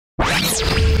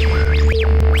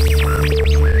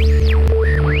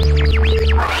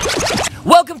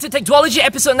Welcome to Techduology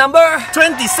episode number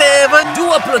 27.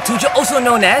 27, also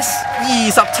known as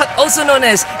 27. also known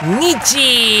as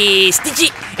Nichi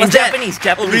Stichi in What's that? Japanese.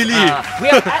 Oh, really? We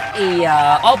are at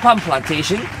a oil palm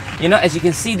plantation. You know, as you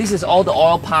can see, this is all the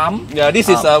oil palm. Yeah, this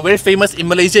is very famous in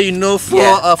Malaysia. You know,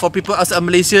 for people outside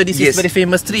Malaysia, this is very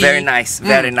famous tree. Very nice,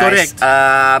 very nice.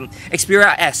 Correct.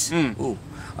 Xperia S. Ooh.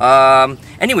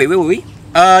 Anyway, where were we?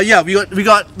 Yeah, we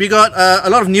got a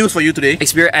lot of news for you today.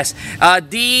 Xperia S.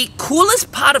 The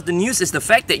coolest part of the news is the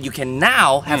fact that you can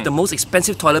now have the most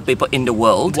expensive toilet paper in the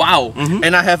world. Wow.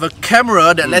 And I have a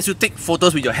camera that lets you take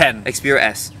photos with your hand. Xperia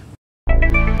S.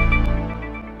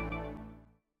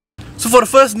 So for the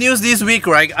first news this week,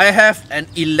 right, I have an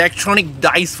electronic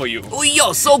dice for you. Oh,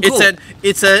 yo, so cool.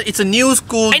 It's a new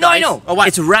school dice. I know. Oh, what?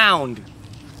 It's round.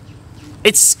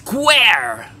 It's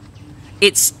square.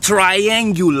 It's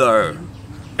triangular.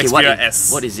 Okay, Xperia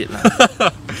S. What is it now?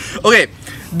 Okay,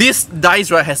 this dice,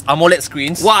 right, has AMOLED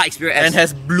screens. Wow, Xperia S. And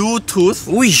has Bluetooth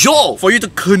Oui, yo. for you to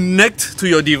connect to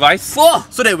your device. Four.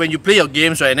 So that when you play your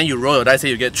games, right, and then you roll your dice, say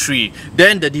you get 3.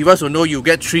 Then the device will know you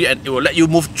get 3 and it will let you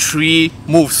move 3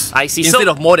 moves. I see. Instead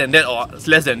of more than that or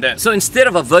less than that. So instead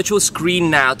of a virtual screen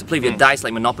now to play with your dice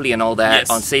like Monopoly and all that, Yes.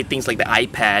 on say things like the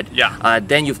iPad, Yeah.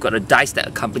 then you've got a dice that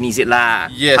accompanies it lah.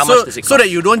 Yeah, How much does it cost? so that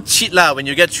you don't cheat lah when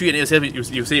you get 3 and then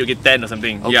you say you get 10 or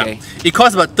something. Okay. Yeah. It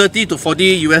costs about $30 to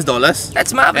 $40.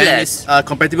 That's And marvelous. it's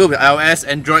compatible with iOS,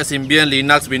 Android, Symbian,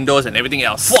 Linux, Windows, and everything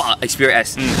else. Wow, Xperia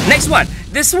S. Next one.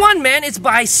 This one, man, it's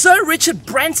by Sir Richard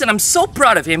Branson. I'm so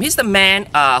proud of him. He's the man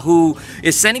who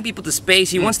is sending people to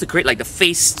space. He wants to create like the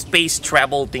space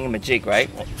travel thingamajig, right?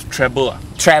 Travel.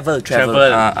 Travel. Travel.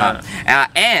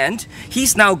 And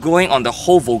he's now going on the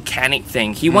whole volcanic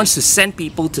thing. He wants to send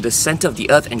people to the center of the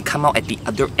earth and come out at the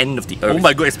other end of the earth. Oh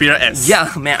my god, Xperia S.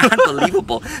 Yeah, man,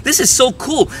 unbelievable. This is so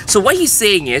cool. So what he's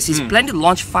saying is he's planning to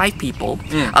launch 5 people,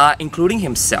 including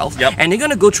himself, and they're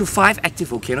going to go through 5 active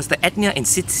volcanoes: the Etna in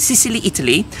Sicily,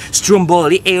 Italy,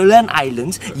 Stromboli, Aeolian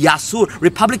Islands, Yasur,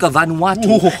 Republic of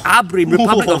Vanuatu, Abrim,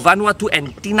 Republic of Vanuatu,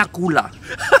 and Tinakula.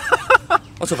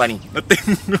 What's so funny?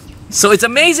 Nothing. So it's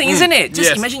amazing, isn't it? Just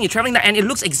Yes. imagine you're traveling there and it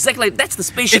looks exactly like that's the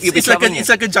spaceship you'll be traveling in. It's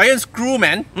like a giant screw,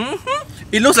 man.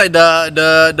 It looks like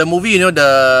the movie, you know,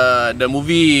 the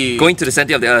movie Going to the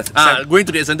center of the earth. going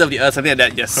to the center of the earth, something like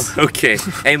that. Yes. Okay,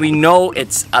 and we know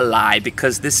it's a lie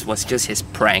because this was just his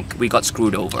prank. We got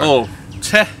screwed over. Oh,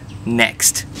 cheh.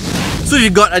 Next. So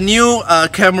you got a new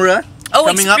camera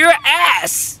coming up. Xperia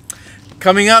S!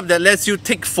 Coming up that lets you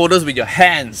take photos with your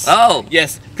hands. Oh.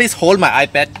 Yes. Please hold my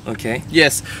iPad. Okay.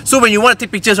 Yes. So when you want to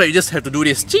take pictures, right, you just have to do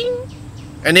this. Ching!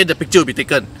 And then the picture will be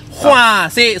taken. Hua!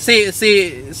 Say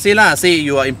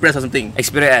you are impressed or something.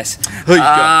 Xperia S.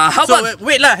 How about... about...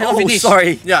 Wait lah, haven't finished.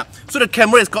 Sorry. Yeah. So the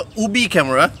camera is called Ubi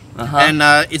camera. And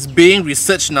it's being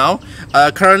researched now.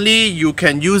 Currently, you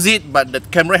can use it, but the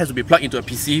camera has to be plugged into a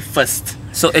PC first.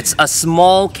 So it's a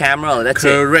small camera, that's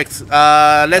Correct.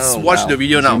 Let's watch the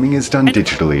video now. Zooming is done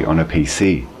digitally on a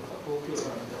PC.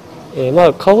 ま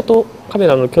あ顔とカメ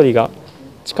ラの距離が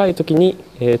近い時に、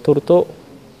撮ると、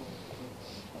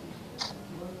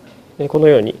この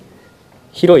ように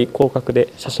広い広角で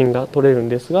写真が撮れるん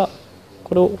ですが、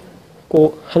これを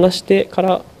こう離してか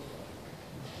ら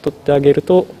撮ってあげる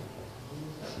と、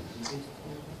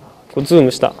こうズー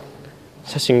ムした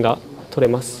写真が撮れ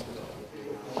ます。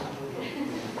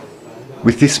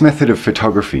 With this method of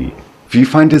photography,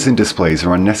 viewfinders and displays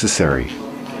are unnecessary.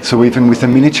 So even with a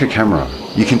miniature camera,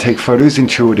 you can take photos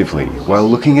intuitively while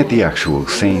looking at the actual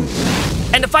scene.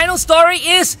 And the final story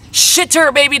is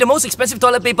shitter, baby, the most expensive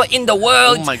toilet paper in the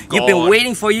world. Oh my god. You've been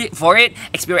waiting for it,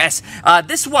 Xperia S.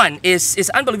 This one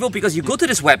is unbelievable because you go to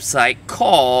this website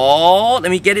called,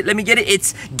 let me get it,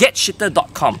 it's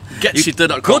getshitter.com.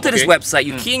 Getshitter.com. Go to this website,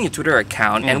 you key in your Twitter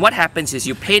account, and what happens is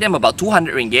you pay them about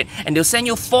 200 ringgit and they'll send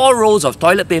you 4 rolls of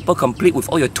toilet paper complete with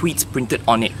all your tweets printed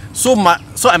on it. So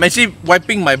I'm actually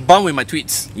wiping my bum with my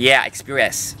tweets. Yeah, Xperia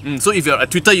S. So if you're a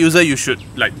Twitter user, you should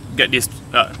like get this.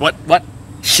 What?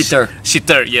 Shitter.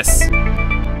 Shitter, yes.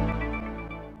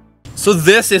 So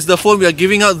this is the phone we are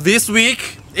giving out this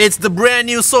week. It's the brand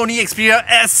new Sony Xperia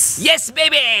S. Yes,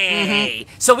 baby!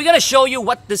 So we're gonna show you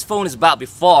what this phone is about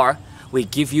before we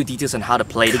give you details on how to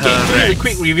play the game. A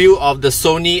quick review of the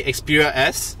Sony Xperia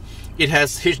S. It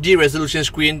has HD resolution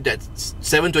screen that's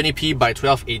 720p by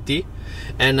 1280.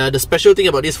 And the special thing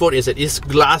about this phone is that this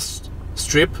glass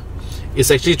strip is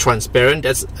actually transparent.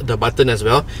 That's the button as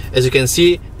well. As you can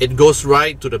see, it goes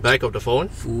right to the back of the phone.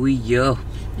 Ooh, yo.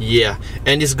 Yeah,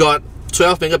 and it's got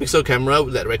 12 megapixel camera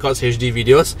that records HD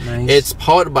videos. Nice. It's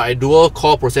powered by a dual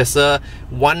core processor,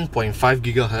 1.5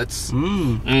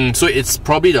 gigahertz. So it's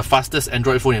probably the fastest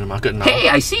Android phone in the market now. Hey,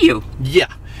 I see you. Yeah.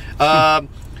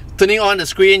 Turning on the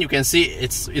screen, you can see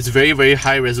it's very, very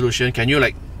high resolution. Can you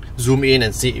like zoom in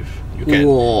and see if you can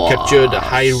capture the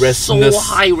high resness? So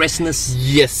high resness.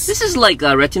 Yes. This is like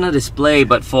a Retina display,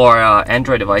 but for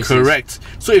Android devices. Correct.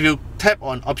 So if you tap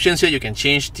on options here, you can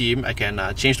change theme. I can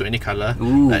change to any color.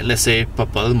 Like, let's say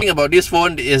purple. The thing about this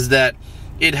phone is that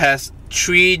it has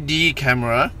 3D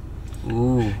camera.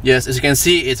 Ooh. Yes, as you can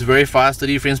see, it's very fast,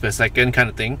 30 frames per second kind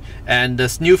of thing. And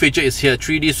this new feature is here,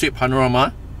 3D sweep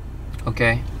panorama.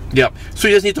 Okay. Yep. So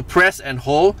you just need to press and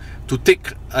hold to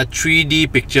take a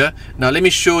 3D picture. Now let me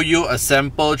show you a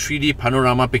sample 3D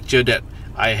panorama picture that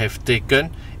I have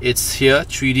taken. It's here,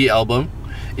 3D album.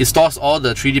 It stores all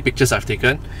the 3D pictures I've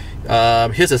taken.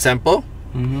 Here's a sample.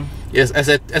 Yes, as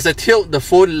I tilt the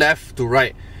phone left to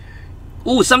right.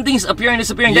 Ooh, something's appearing,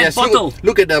 disappearing. Yes, That bottle.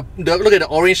 look at the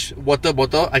orange water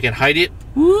bottle. I can hide it.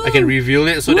 Ooh. I can reveal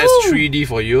it. So that's 3D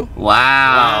for you. Wow.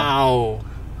 Wow.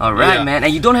 Alright, Yeah. man.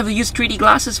 And you don't have to use 3D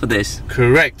glasses for this.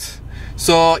 Correct.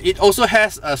 So it also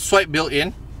has a swipe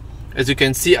built-in. As you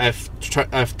can see, I've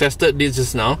tested this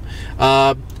just now.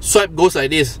 Swipe goes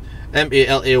like this.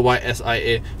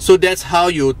 M-A-L-A-Y-S-I-A. So that's how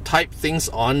you type things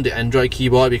on the Android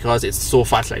keyboard because it's so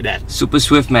fast like that. Super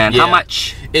swift, man. How Yeah.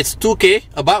 much? It's 2K,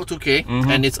 about 2K,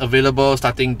 and it's available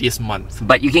starting this month.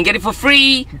 But you can get it for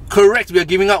free. Correct, we are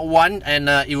giving out one, and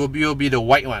it will be the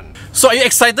white one. So are you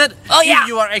excited? Oh, yeah. If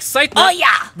you are excited, Oh,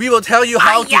 yeah. we will tell you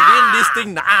how to win this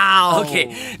thing now.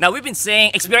 Okay, now we've been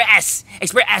saying Xperia S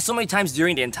so many times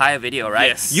during the entire video, right?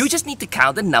 Yes. You just need to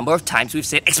count the number of times we've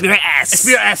said Xperia S.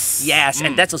 Xperia S. Yes,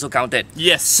 and that's also counted.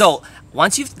 Yes. So,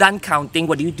 once you've done counting,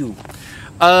 what do?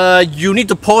 You need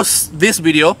to post this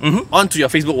video onto your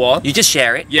Facebook wall. You just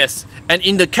share it. Yes, and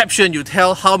in the caption you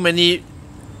tell how many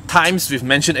times we've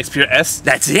mentioned Xperia S.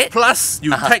 That's it. Plus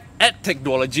you tag at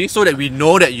Techduology so that we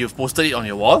know that you've posted it on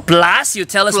your wall. Plus, you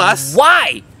tell us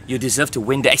why you deserve to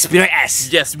win the Xperia S.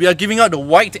 Yes, we are giving out the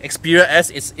white Xperia S.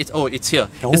 It's here.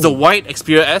 It's the white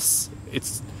Xperia S.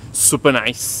 It's super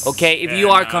nice. Okay, if you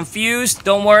are confused,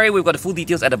 don't worry. We've got the full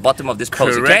details at the bottom of this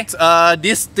post. Correct. Okay.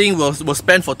 This thing will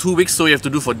spend for 2 weeks, so you have to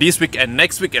do for this week and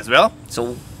next week as well.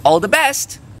 So, all the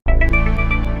best.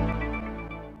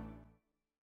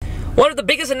 One of the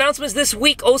biggest announcements this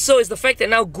week also is the fact that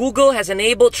now Google has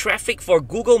enabled traffic for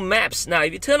Google Maps. Now,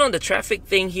 if you turn on the traffic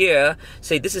thing here,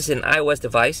 say this is an iOS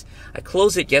device, I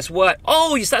close it, guess what?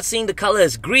 Oh, you start seeing the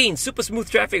colors. Green, super smooth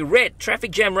traffic. Red,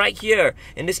 traffic jam right here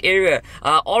in this area.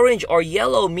 Orange or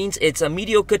yellow means it's a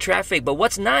mediocre traffic. But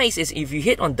what's nice is if you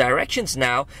hit on directions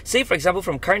now, say for example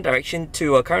from current direction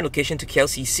to a current location to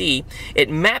KLCC, it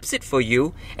maps it for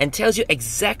you and tells you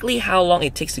exactly how long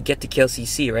it takes to get to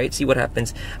KLCC, right? See what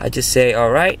happens. I just say,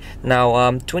 alright,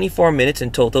 now 24 minutes in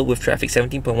total with traffic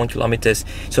 17.1 kilometers.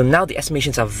 So now the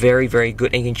estimations are very, very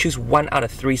good and you can choose 1 out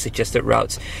of 3 suggested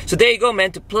routes. So there you go,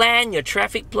 man, to plan your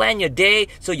traffic, plan your day,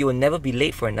 so you will never be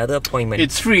late for another appointment.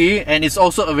 It's free and it's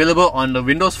also available on the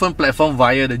Windows Phone platform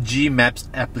via the G Maps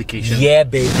application. Yeah,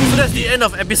 baby. So that's the end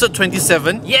of episode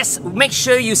 27. Yes, make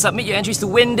sure you submit your entries to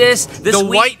win this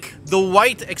week. The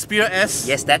white Xperia S.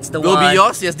 Yes, that's the will one. be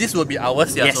yours. Yes, this will be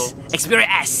ours. Yeah, Yes, so Xperia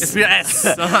S. Xperia S.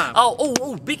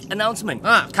 Oh, big announcement.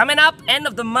 Coming up, end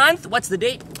of the month, what's the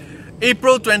date?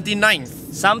 April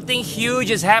 29th. Something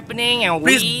huge is happening and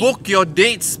Please we book your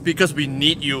dates because we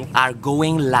need you. are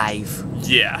going live.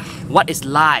 Yeah. What is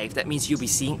live? That means you'll be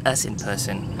seeing us in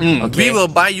person. Okay? We will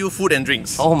buy you food and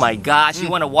drinks. Oh my gosh, you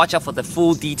want to watch out for the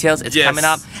full details. It's Yes. coming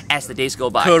up as the days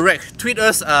go by. Correct. Tweet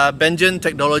us, Benjan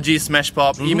Techduology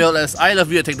 / Email us,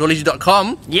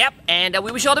 iloveyou@techduology.com. Yep, and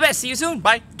we wish you all the best. See you soon.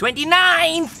 Bye.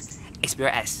 29th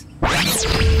Xperia S.